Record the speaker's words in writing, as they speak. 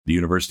The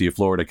University of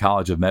Florida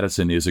College of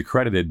Medicine is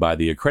accredited by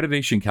the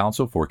Accreditation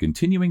Council for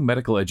Continuing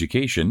Medical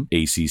Education,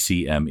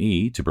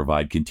 ACCME, to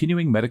provide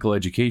continuing medical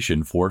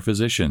education for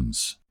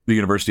physicians. The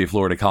University of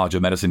Florida College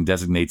of Medicine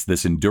designates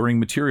this enduring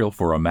material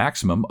for a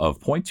maximum of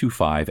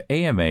 0.25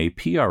 AMA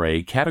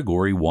PRA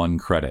Category 1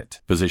 credit.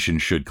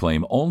 Physicians should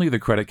claim only the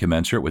credit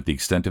commensurate with the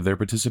extent of their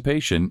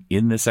participation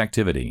in this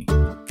activity.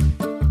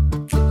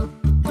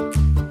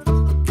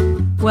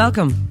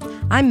 Welcome.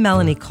 I'm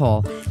Melanie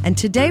Cole, and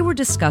today we're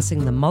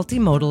discussing the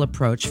multimodal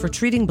approach for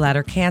treating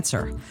bladder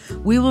cancer.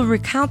 We will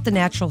recount the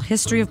natural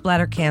history of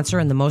bladder cancer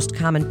and the most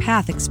common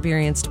path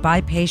experienced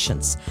by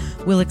patients.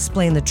 We'll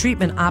explain the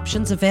treatment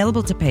options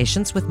available to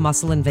patients with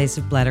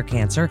muscle-invasive bladder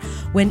cancer,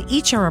 when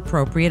each are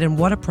appropriate and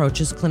what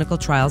approaches clinical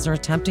trials are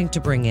attempting to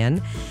bring in.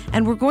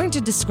 And we're going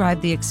to describe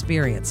the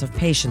experience of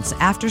patients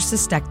after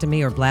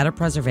cystectomy or bladder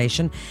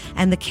preservation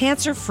and the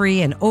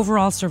cancer-free and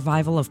overall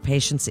survival of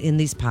patients in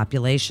these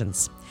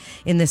populations.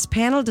 In this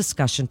panel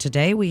discussion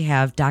today, we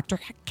have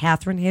Dr.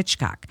 Kathryn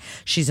Hitchcock.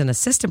 She's an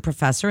assistant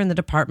professor in the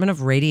Department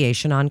of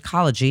Radiation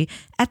Oncology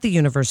at the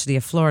University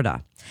of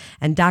Florida.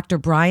 And Dr.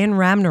 Brian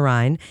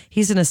Ramnarine,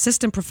 he's an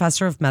assistant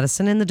professor of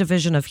medicine in the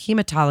Division of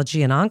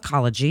Hematology and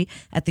Oncology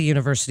at the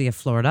University of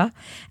Florida.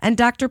 And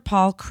Dr.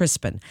 Paul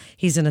Crispin,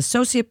 he's an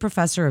associate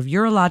professor of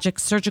urologic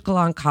surgical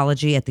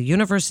oncology at the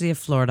University of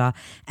Florida,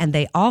 and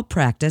they all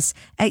practice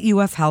at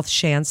UF Health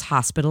Shands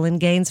Hospital in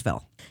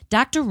Gainesville.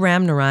 Dr.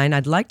 Ramnarine,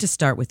 I'd like to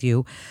start with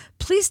you.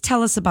 Please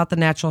tell us about the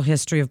natural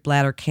history of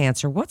bladder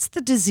cancer. What's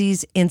the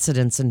disease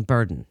incidence and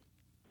burden?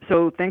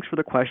 So thanks for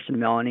the question,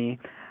 Melanie.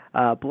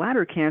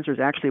 Bladder cancer is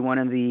actually one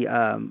of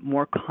the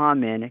more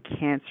common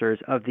cancers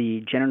of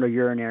the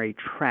genitourinary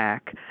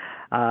tract.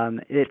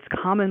 It's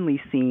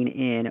commonly seen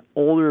in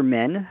older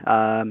men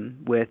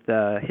with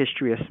a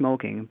history of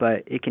smoking,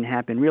 but it can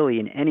happen really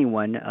in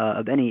anyone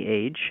of any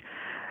age.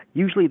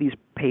 Usually these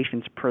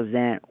patients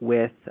present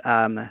with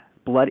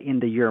blood in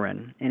the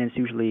urine, and it's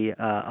usually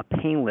a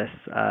painless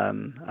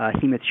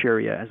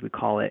hematuria, as we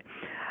call it.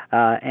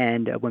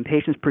 And when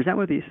patients present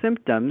with these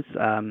symptoms,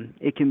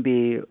 it can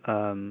be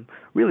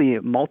really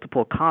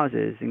multiple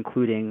causes,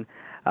 including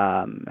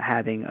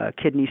having a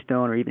kidney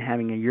stone or even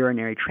having a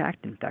urinary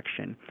tract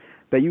infection.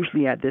 But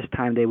usually at this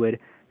time, they would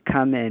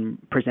come and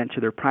present to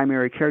their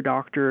primary care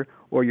doctor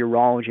or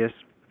urologist,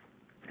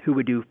 who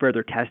would do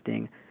further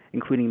testing,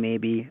 including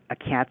maybe a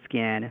CAT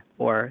scan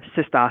or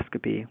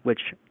cystoscopy,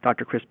 which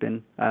Dr.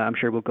 Crispin, I'm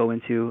sure, will go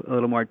into a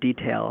little more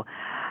detail.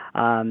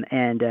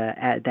 And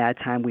at that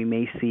time, we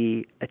may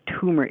see a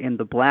tumor in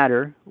the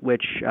bladder,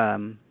 which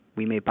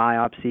we may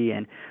biopsy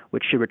and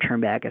which should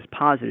return back as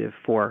positive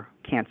for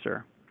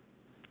cancer.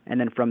 And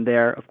then from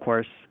there, of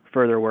course,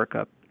 further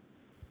workup.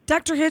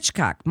 Dr.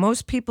 Hitchcock,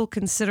 most people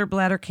consider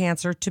bladder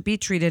cancer to be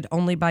treated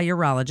only by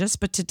urologists,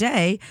 but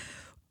today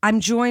I'm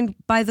joined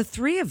by the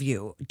three of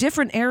you,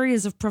 different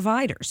areas of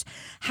providers.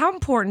 How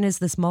important is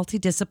this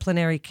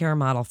multidisciplinary care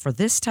model for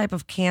this type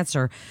of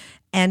cancer,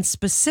 and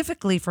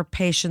specifically for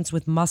patients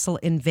with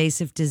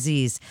muscle-invasive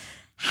disease?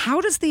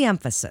 How does the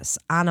emphasis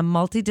on a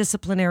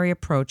multidisciplinary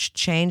approach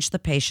change the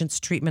patient's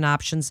treatment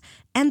options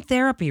and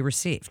therapy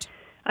received?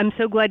 I'm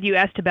so glad you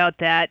asked about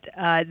that.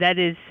 That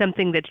is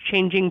something that's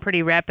changing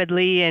pretty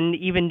rapidly, and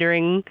even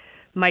during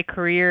my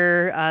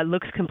career,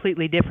 looks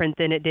completely different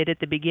than it did at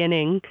the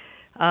beginning.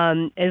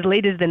 As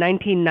late as the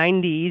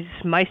 1990s,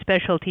 my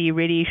specialty,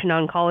 radiation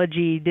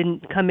oncology,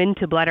 didn't come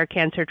into bladder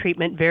cancer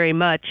treatment very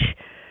much,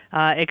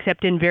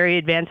 except in very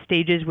advanced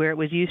stages where it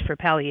was used for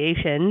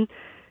palliation.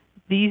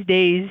 These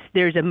days,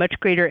 there's a much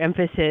greater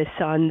emphasis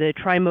on the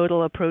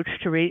trimodal approach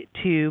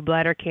to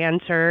bladder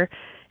cancer,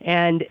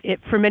 and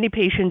for many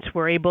patients,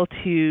 we're able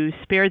to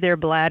spare their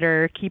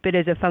bladder, keep it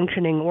as a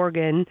functioning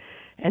organ,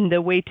 and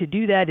the way to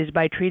do that is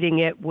by treating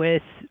it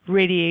with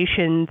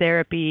radiation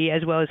therapy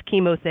as well as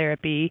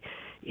chemotherapy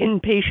in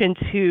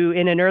patients who,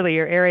 in an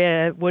earlier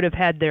era, would have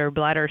had their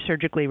bladder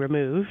surgically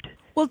removed.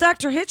 Well,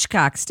 Dr.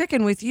 Hitchcock,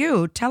 sticking with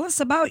you, tell us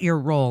about your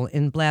role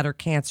in bladder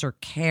cancer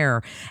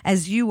care.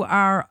 As you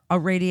are a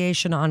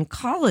radiation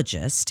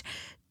oncologist,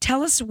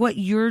 tell us what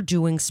you're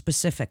doing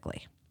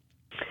specifically.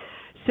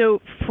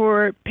 So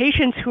for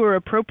patients who are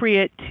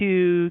appropriate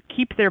to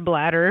keep their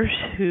bladders,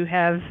 who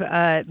have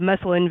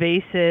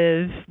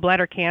muscle-invasive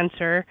bladder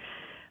cancer,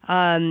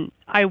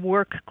 I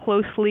work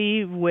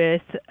closely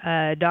with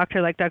a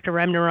doctor like Dr.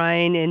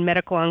 Ramnarine in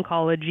medical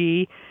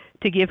oncology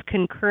to give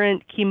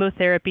concurrent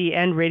chemotherapy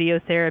and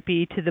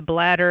radiotherapy to the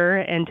bladder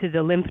and to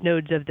the lymph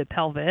nodes of the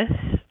pelvis.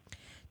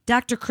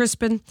 Dr.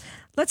 Crispin,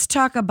 let's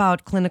talk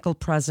about clinical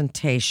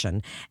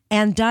presentation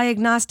and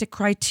diagnostic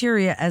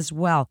criteria as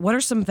well. What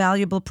are some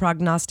valuable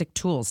prognostic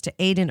tools to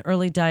aid in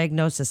early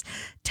diagnosis?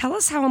 Tell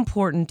us how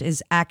important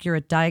is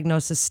accurate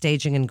diagnosis,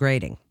 staging, and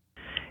grading.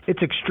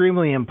 It's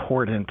extremely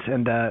important,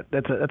 and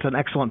that's an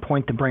excellent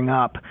point to bring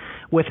up.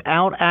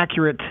 Without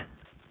accurate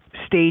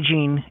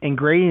staging and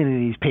grading of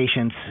these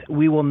patients,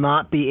 we will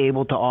not be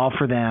able to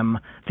offer them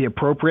the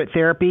appropriate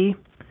therapy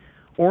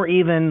or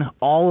even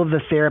all of the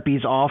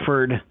therapies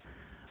offered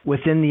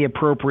within the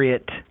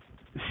appropriate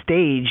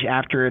stage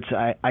after it's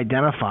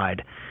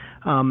identified.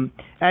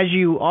 As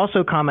you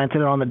also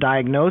commented on the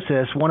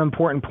diagnosis, one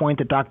important point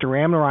that Dr.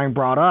 Ramnarine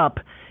brought up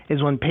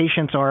is when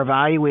patients are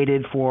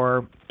evaluated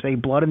for, say,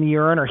 blood in the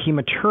urine or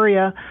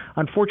hematuria,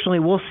 unfortunately,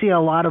 we'll see a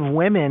lot of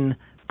women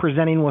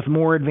presenting with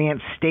more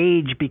advanced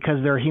stage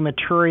because their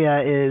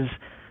hematuria is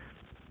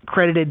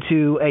credited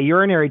to a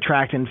urinary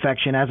tract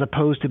infection as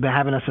opposed to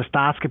having a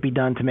cystoscopy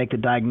done to make the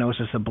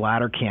diagnosis of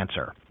bladder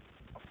cancer.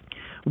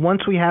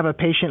 Once we have a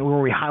patient where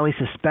we highly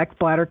suspect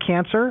bladder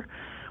cancer,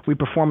 we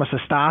perform a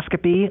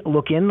cystoscopy,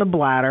 look in the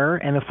bladder,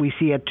 and if we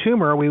see a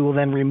tumor, we will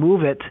then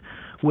remove it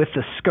with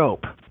the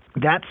scope.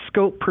 That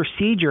scope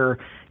procedure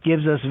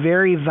gives us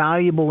very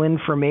valuable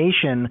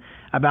information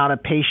about a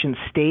patient's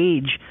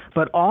stage,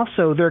 but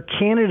also their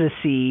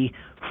candidacy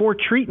for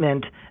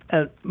treatment.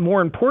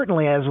 More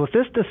importantly, as with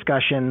this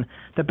discussion,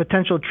 the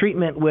potential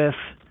treatment with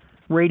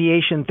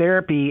radiation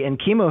therapy and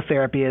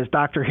chemotherapy, as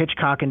Dr.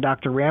 Hitchcock and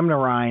Dr.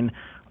 Ramnarine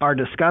are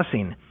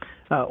discussing.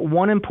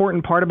 One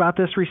important part about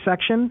this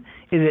resection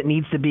is it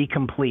needs to be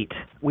complete.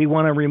 We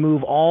want to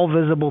remove all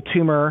visible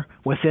tumor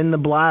within the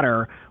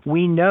bladder.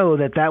 We know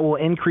that that will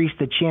increase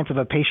the chance of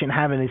a patient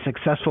having a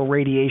successful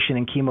radiation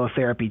and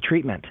chemotherapy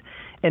treatment.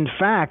 In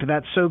fact,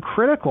 that's so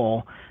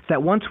critical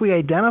that once we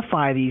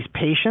identify these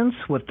patients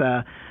with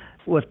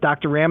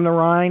Dr.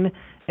 Ramnarine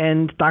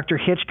and Dr.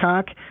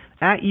 Hitchcock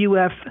at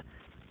UF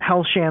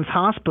Health Shands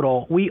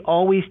Hospital, we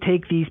always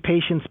take these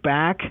patients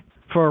back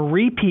for a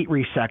repeat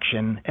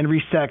resection and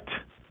resect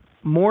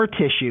more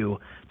tissue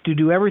to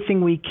do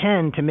everything we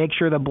can to make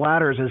sure the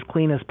bladder is as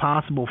clean as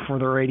possible for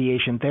the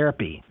radiation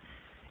therapy.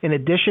 In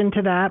addition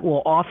to that,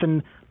 we'll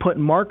often put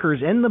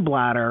markers in the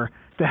bladder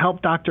to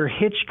help Dr.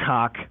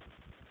 Hitchcock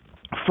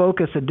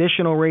focus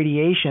additional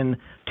radiation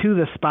to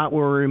the spot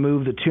where we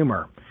remove the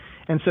tumor.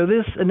 And so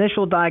this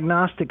initial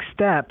diagnostic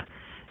step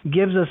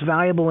gives us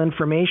valuable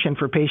information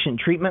for patient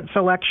treatment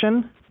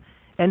selection.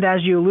 And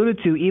as you alluded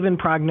to, even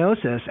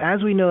prognosis,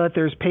 as we know that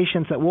there's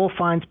patients that will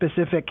find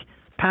specific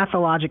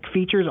pathologic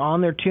features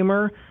on their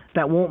tumor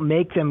that won't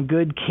make them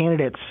good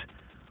candidates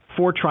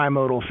for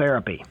trimodal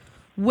therapy.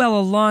 Well,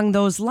 along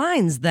those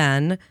lines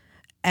then,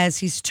 as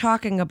he's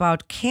talking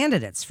about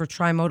candidates for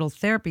trimodal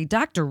therapy,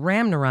 Dr.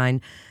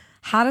 Ramnarine,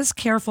 how does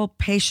careful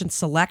patient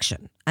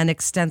selection and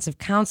extensive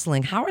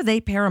counseling, how are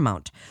they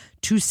paramount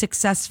to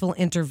successful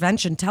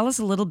intervention? Tell us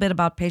a little bit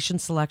about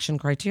patient selection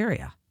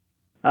criteria.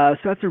 So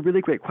that's a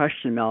really great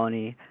question,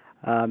 Melanie.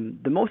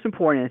 The most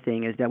important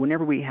thing is that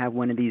whenever we have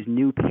one of these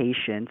new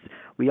patients,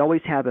 we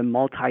always have a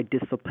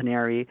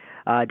multidisciplinary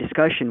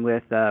discussion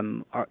with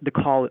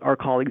our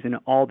colleagues in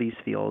all these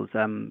fields,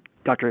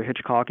 Dr.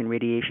 Hitchcock in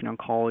radiation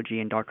oncology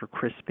and Dr.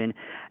 Crispin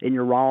in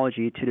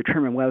urology, to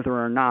determine whether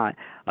or not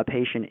a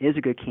patient is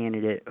a good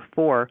candidate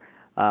for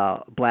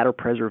bladder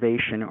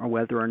preservation or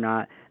whether or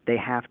not they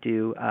have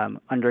to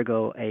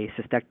undergo a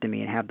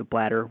cystectomy and have the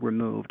bladder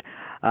removed.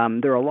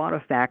 There are a lot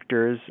of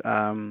factors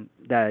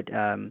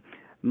that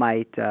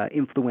might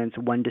influence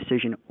one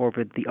decision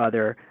over the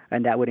other,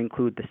 and that would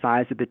include the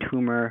size of the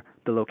tumor,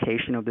 the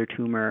location of their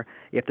tumor,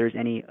 if there's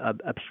any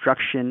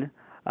obstruction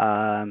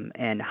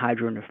and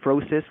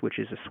hydronephrosis, which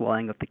is a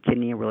swelling of the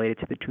kidney related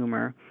to the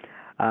tumor.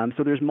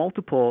 So there's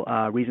multiple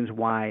reasons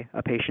why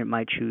a patient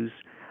might choose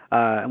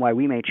and why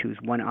we may choose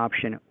one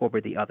option over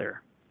the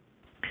other.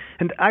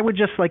 And I would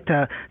just like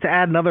to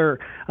add another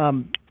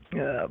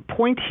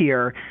point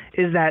here,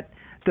 is that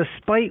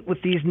despite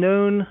with these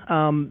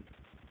known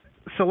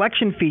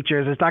selection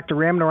features, as Dr.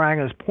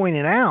 Ramnarine has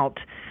pointed out,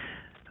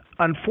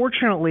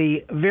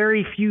 unfortunately,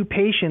 very few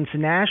patients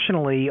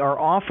nationally are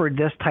offered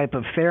this type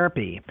of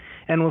therapy.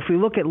 And if we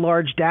look at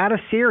large data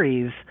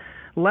series,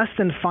 less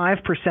than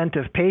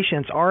 5% of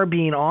patients are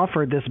being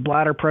offered this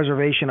bladder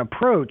preservation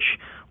approach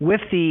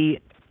with the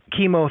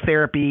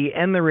chemotherapy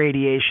and the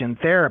radiation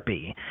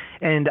therapy.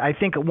 And I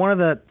think one of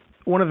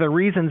the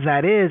reasons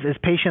that is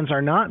patients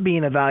are not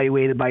being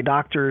evaluated by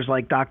doctors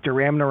like Dr.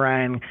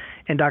 Ramnarine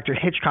and Dr.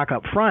 Hitchcock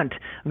up front.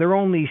 They're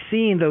only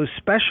seeing those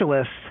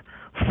specialists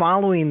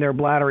following their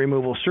bladder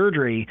removal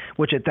surgery,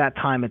 which at that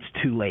time it's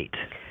too late.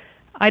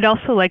 I'd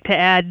also like to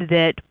add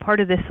that part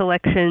of the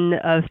selection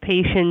of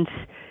patients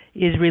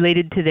is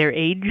related to their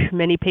age.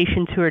 Many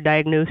patients who are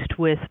diagnosed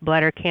with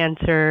bladder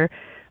cancer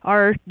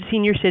are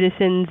senior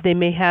citizens. They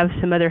may have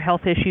some other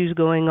health issues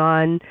going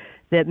on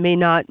that may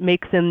not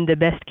make them the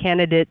best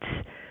candidates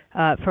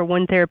for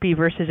one therapy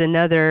versus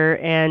another.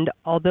 And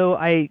although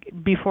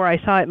before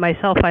I saw it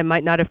myself, I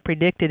might not have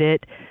predicted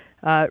it,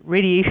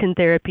 radiation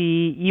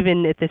therapy,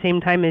 even at the same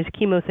time as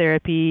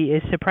chemotherapy,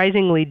 is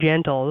surprisingly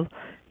gentle.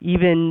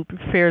 Even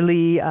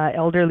fairly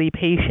elderly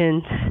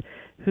patients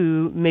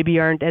who maybe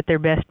aren't at their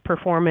best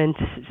performance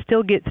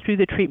still get through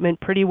the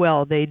treatment pretty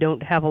well. They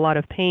don't have a lot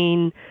of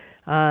pain.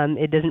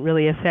 It doesn't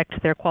really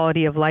affect their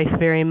quality of life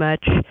very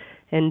much.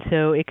 And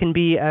so it can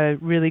be a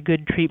really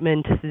good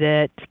treatment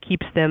that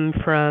keeps them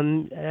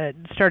from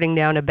starting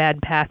down a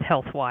bad path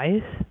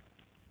health-wise.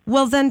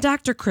 Well then,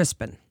 Dr.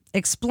 Crispin,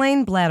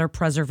 explain bladder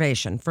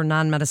preservation for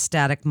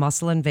non-metastatic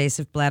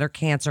muscle-invasive bladder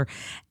cancer,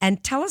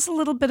 and tell us a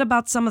little bit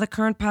about some of the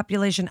current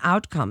population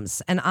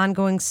outcomes and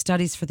ongoing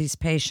studies for these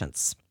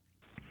patients.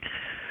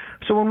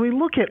 So when we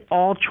look at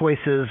all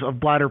choices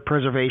of bladder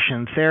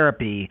preservation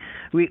therapy,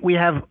 we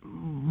have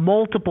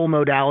multiple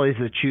modalities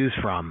to choose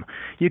from.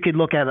 You could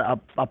look at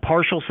a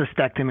partial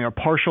cystectomy or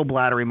partial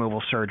bladder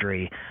removal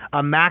surgery,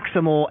 a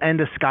maximal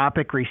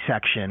endoscopic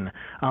resection,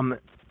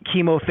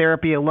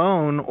 chemotherapy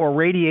alone, or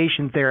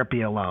radiation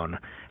therapy alone.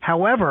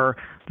 However,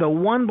 the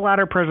one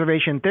bladder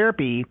preservation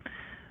therapy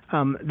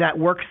that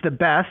works the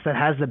best, that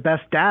has the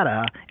best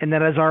data, and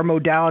that is our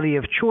modality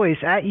of choice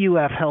at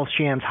UF Health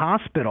Shands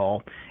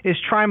Hospital is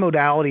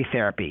trimodality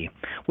therapy,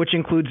 which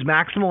includes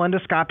maximal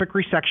endoscopic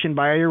resection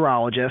by a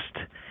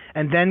urologist,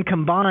 and then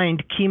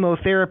combined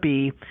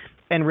chemotherapy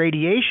and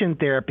radiation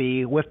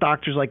therapy with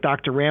doctors like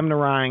Dr.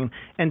 Ramnarine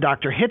and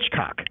Dr.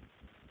 Hitchcock.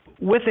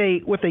 With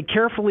a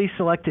carefully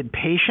selected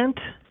patient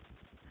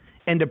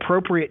and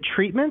appropriate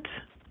treatment,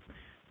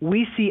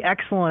 we see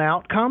excellent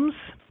outcomes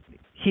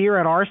here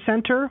at our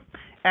center,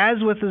 as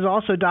is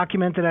also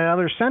documented at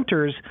other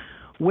centers,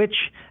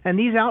 and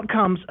these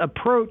outcomes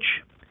approach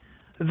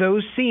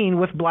those seen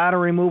with bladder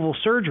removal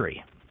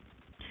surgery.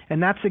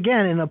 And that's,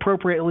 again, in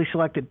appropriately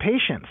selected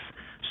patients.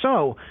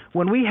 So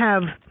when we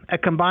have a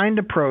combined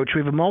approach,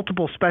 we have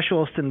multiple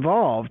specialists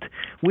involved,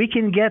 we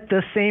can get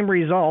the same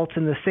results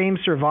and the same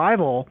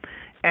survival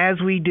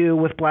as we do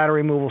with bladder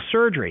removal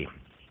surgery.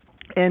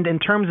 And in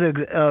terms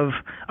of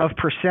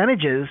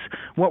percentages,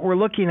 what we're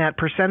looking at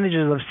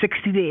percentages of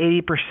 60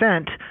 to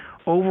 80%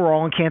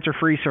 overall in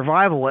cancer-free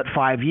survival at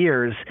 5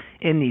 years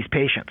in these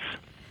patients.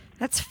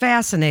 That's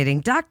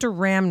fascinating. Dr.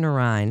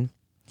 Ramnarine,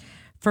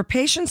 for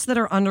patients that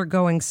are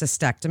undergoing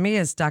cystectomy,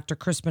 as Dr.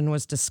 Crispin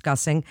was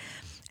discussing,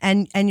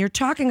 and you're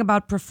talking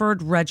about preferred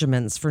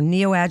regimens for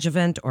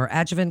neoadjuvant or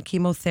adjuvant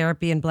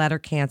chemotherapy in bladder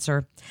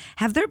cancer.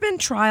 Have there been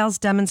trials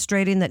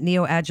demonstrating that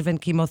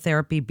neoadjuvant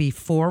chemotherapy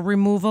before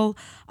removal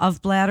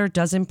of bladder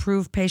does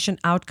improve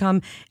patient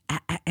outcome?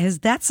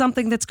 Is that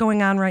something that's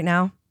going on right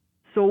now?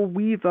 So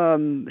we've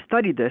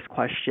studied this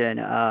question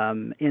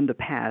in the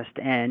past,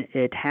 and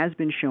it has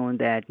been shown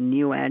that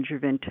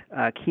neoadjuvant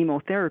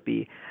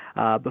chemotherapy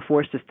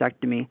before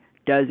cystectomy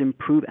does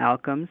improve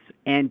outcomes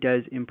and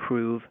does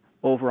improve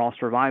overall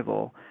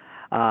survival.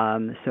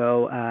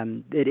 So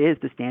it is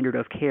the standard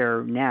of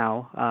care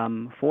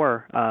now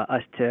for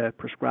us to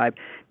prescribe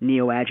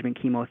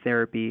neoadjuvant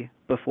chemotherapy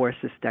before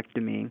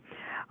cystectomy.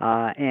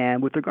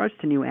 And with regards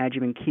to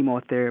neoadjuvant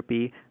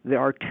chemotherapy, there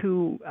are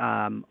two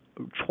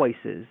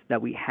choices that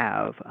we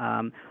have.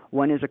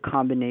 One is a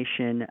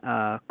combination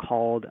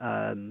called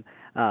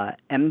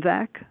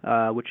MVAC,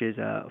 which is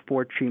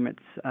 4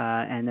 treatments,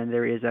 and then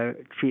there is a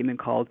treatment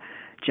called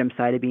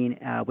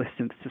gemcitabine with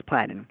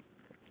cisplatin.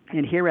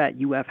 And here at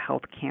UF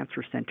Health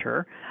Cancer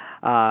Center,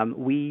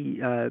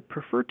 we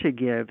prefer to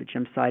give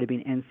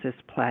gemcitabine and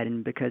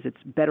cisplatin because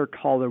it's better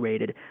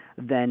tolerated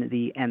than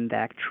the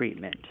MVAC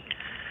treatment.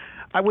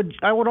 I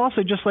would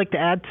also just like to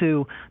add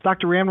to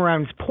Dr.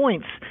 Ramnarine's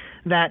points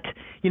that,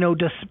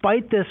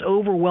 despite this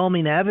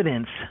overwhelming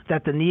evidence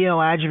that the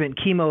neoadjuvant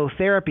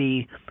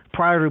chemotherapy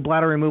prior to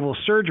bladder removal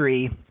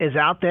surgery is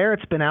out there,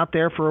 it's been out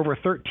there for over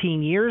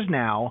 13 years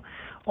now,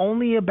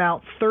 only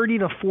about 30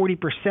 to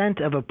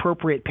 40% of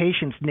appropriate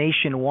patients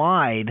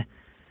nationwide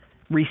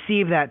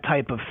receive that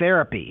type of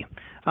therapy.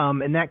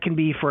 And that can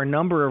be for a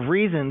number of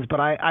reasons, but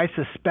I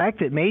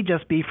suspect it may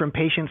just be from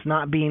patients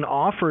not being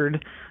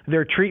offered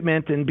their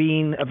treatment and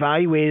being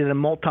evaluated in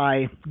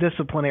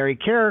multidisciplinary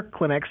care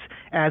clinics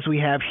as we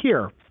have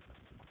here.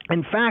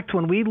 In fact,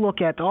 when we look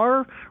at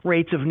our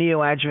rates of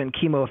neoadjuvant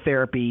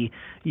chemotherapy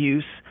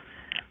use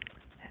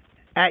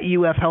at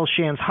UF Health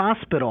Shands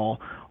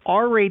Hospital,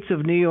 our rates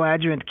of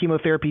neoadjuvant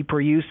chemotherapy per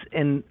use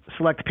in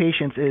select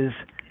patients is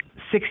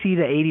 60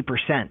 to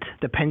 80%,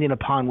 depending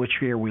upon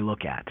which year we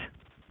look at.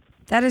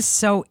 That is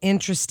so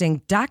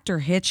interesting. Dr.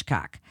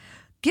 Hitchcock,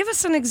 give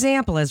us an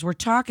example as we're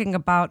talking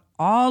about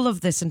all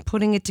of this and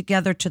putting it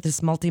together to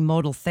this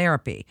multimodal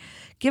therapy.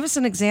 Give us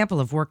an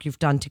example of work you've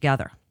done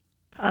together.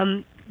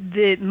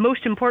 The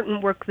most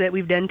important work that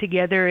we've done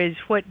together is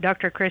what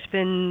Dr.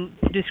 Crispin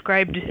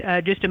described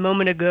just a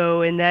moment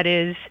ago, and that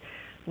is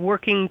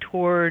working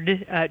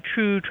toward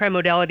true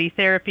trimodality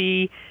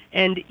therapy,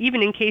 and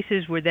even in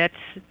cases where that's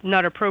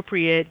not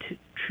appropriate,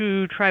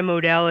 true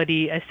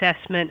trimodality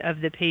assessment of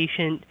the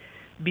patient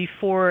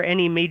before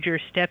any major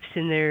steps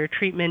in their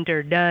treatment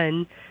are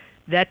done.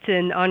 That's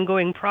an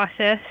ongoing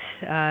process.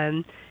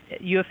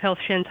 UF Health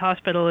Shands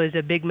Hospital is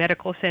a big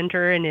medical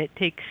center, and it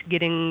takes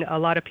getting a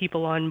lot of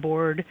people on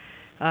board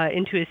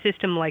into a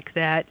system like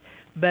that.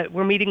 But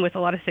we're meeting with a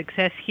lot of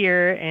success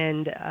here,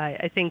 and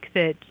I think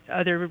that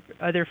other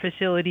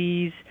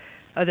facilities,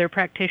 other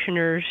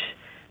practitioners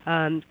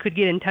could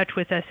get in touch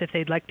with us if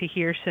they'd like to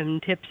hear some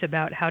tips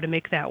about how to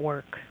make that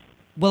work.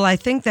 Well, I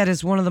think that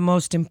is one of the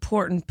most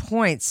important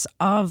points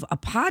of a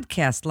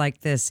podcast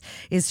like this,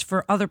 is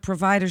for other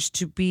providers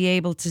to be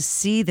able to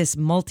see this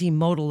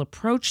multimodal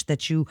approach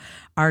that you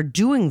are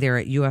doing there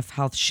at UF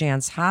Health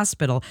Shands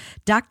Hospital.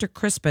 Dr.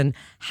 Crispin,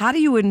 how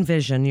do you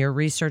envision your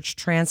research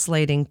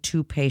translating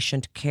to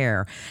patient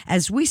care?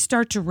 As we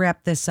start to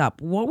wrap this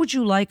up, what would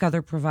you like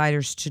other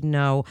providers to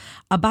know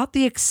about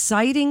the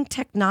exciting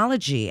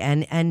technology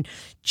and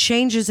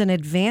changes and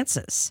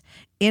advances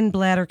in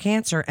bladder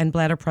cancer and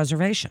bladder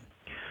preservation?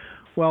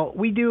 Well,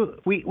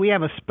 we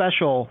have a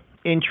special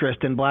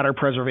interest in bladder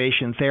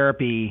preservation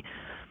therapy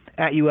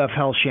at UF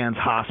Health Shands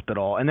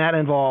Hospital, and that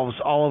involves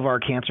all of our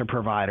cancer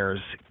providers: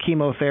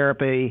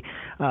 chemotherapy,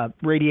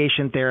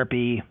 radiation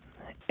therapy,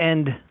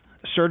 and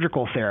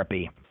surgical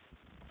therapy.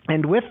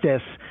 And with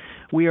this,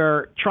 we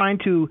are trying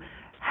to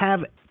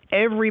have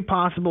every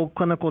possible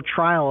clinical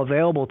trial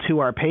available to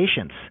our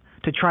patients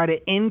to try to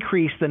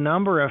increase the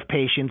number of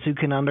patients who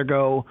can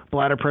undergo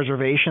bladder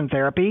preservation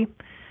therapy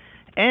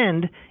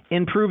and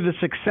improve the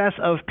success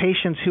of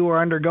patients who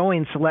are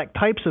undergoing select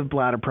types of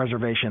bladder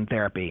preservation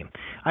therapy.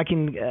 I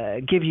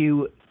can give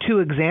you two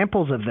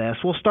examples of this.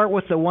 We'll start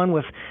with the one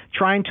with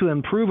trying to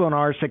improve on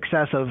our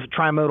success of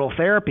trimodal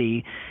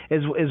therapy.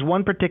 Is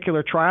one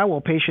particular trial where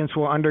patients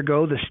will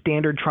undergo the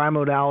standard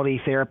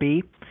trimodality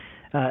therapy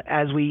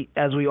as we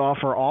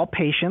offer all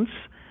patients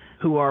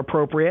who are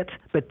appropriate,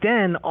 but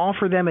then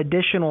offer them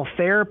additional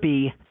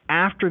therapy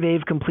after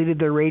they've completed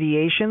their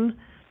radiation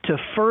to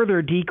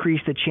further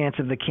decrease the chance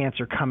of the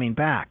cancer coming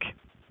back.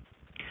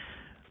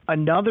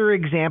 Another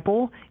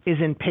example is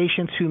in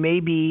patients who may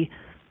be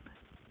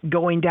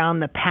going down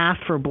the path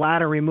for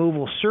bladder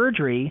removal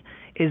surgery,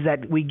 is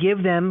that we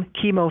give them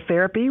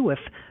chemotherapy with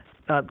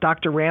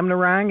Dr.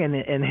 Ramnarang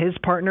and his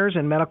partners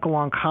in medical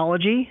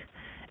oncology,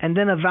 and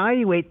then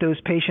evaluate those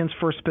patients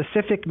for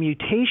specific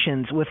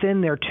mutations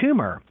within their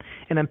tumor.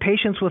 And in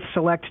patients with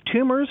select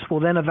tumors, we'll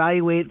then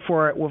evaluate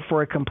for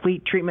a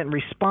complete treatment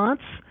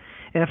response.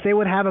 And if they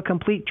would have a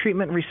complete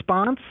treatment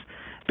response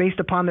based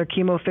upon their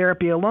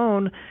chemotherapy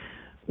alone,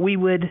 we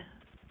would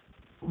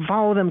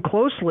follow them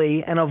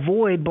closely and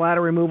avoid bladder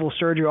removal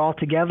surgery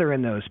altogether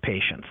in those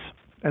patients.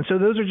 And so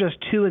those are just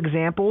two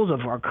examples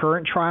of our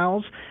current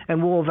trials,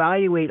 and we'll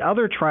evaluate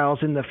other trials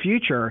in the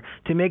future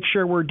to make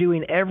sure we're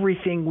doing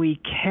everything we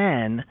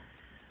can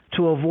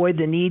to avoid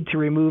the need to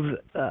remove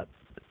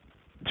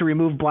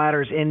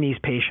bladders in these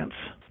patients.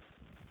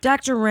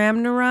 Dr.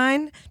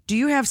 Ramnarine, do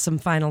you have some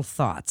final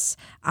thoughts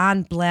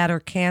on bladder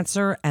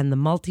cancer and the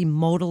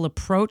multimodal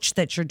approach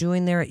that you're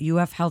doing there at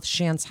UF Health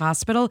Shands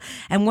Hospital,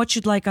 and what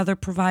you'd like other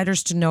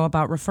providers to know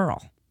about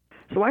referral?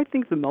 So I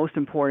think the most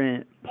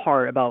important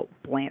part about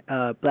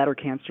bladder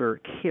cancer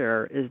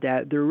care is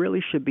that there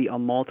really should be a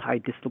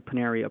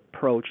multidisciplinary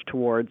approach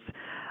towards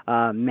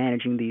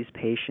managing these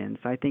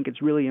patients. I think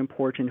it's really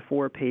important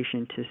for a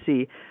patient to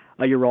see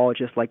a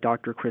urologist like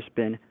Dr.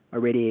 Crispin, a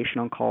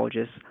radiation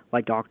oncologist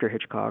like Dr.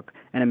 Hitchcock,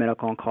 and a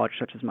medical oncologist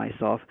such as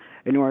myself,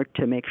 in order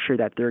to make sure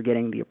that they're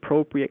getting the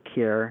appropriate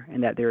care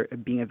and that they're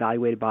being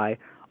evaluated by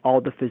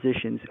all the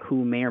physicians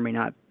who may or may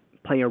not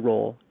play a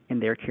role in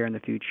their care in the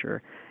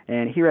future.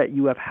 And here at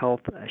UF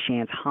Health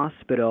Shands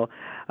Hospital,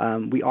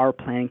 we are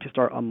planning to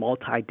start a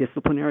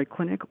multidisciplinary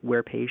clinic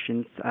where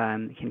patients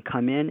can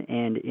come in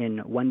and in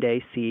one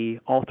day see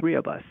all three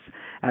of us,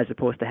 as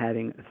opposed to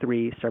having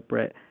three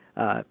separate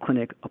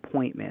clinic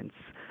appointments.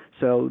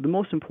 So the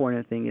most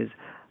important thing is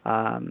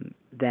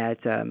that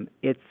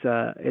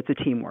it's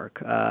a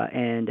teamwork,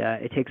 and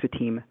it takes a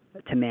team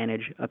to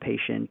manage a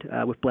patient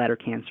with bladder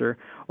cancer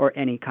or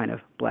any kind of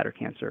bladder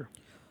cancer.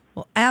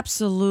 Well,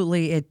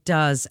 absolutely it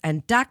does.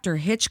 And Dr.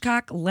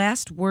 Hitchcock,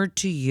 last word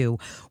to you.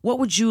 What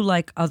would you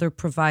like other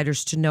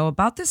providers to know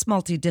about this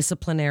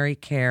multidisciplinary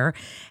care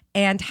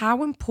and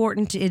how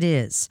important it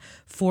is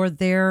for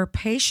their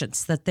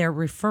patients that they're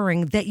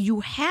referring, that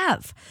you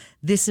have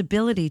this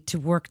ability to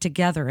work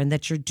together and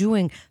that you're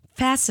doing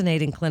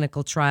fascinating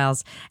clinical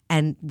trials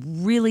and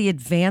really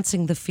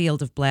advancing the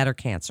field of bladder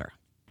cancer?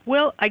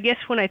 Well, I guess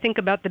when I think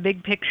about the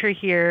big picture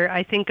here,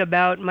 I think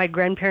about my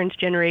grandparents'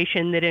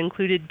 generation that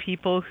included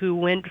people who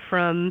went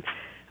from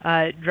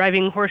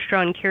driving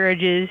horse-drawn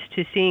carriages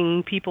to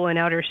seeing people in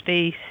outer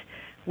space.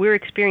 We're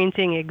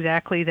experiencing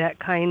exactly that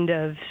kind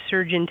of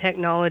surge in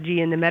technology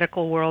in the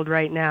medical world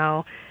right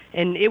now,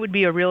 and it would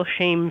be a real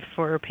shame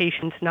for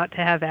patients not to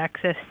have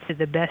access to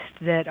the best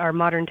that our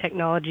modern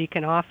technology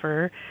can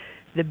offer.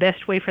 The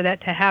best way for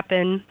that to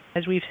happen,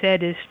 as we've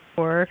said, is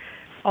for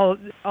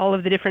all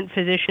of the different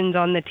physicians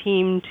on the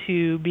team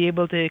to be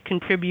able to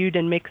contribute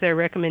and make their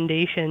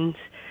recommendations.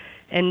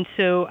 And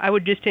so I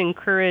would just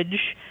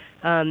encourage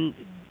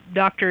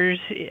doctors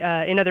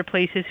in other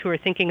places who are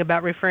thinking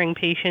about referring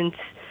patients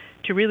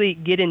to really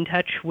get in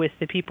touch with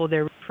the people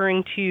they're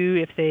referring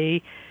to. If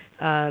they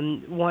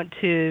want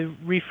to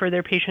refer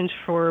their patients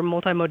for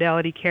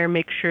multimodality care,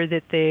 make sure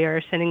that they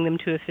are sending them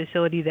to a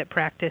facility that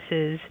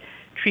practices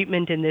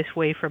treatment in this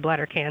way for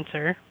bladder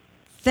cancer.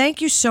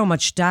 Thank you so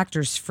much,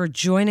 doctors, for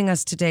joining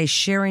us today,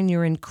 sharing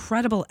your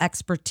incredible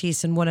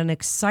expertise, and what an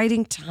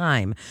exciting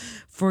time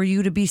for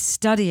you to be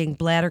studying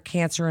bladder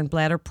cancer and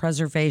bladder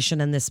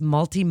preservation and this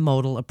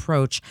multimodal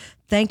approach.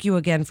 Thank you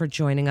again for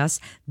joining us.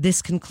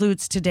 This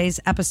concludes today's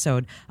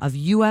episode of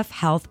UF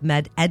Health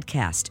Med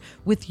Edcast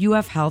with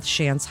UF Health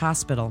Shands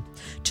Hospital.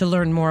 To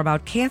learn more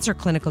about cancer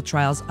clinical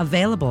trials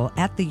available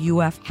at the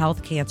UF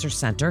Health Cancer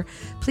Center,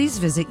 please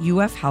visit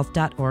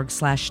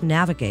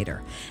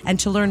ufhealth.org/navigator. And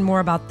to learn more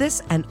about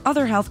this and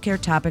other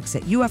healthcare topics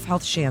at UF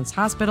Health Shands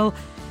Hospital,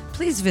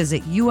 please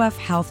visit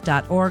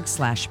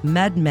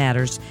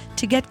ufhealth.org/medmatters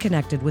to get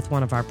connected with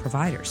one of our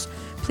providers.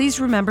 Please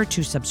remember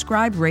to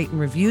subscribe, rate, and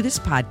review this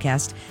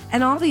podcast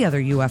and all the other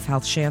UF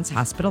Health Shands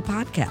Hospital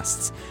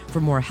podcasts.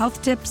 For more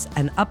health tips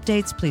and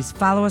updates, please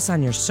follow us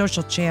on your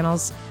social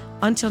channels.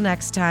 Until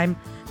next time,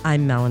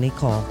 I'm Melanie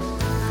Cole.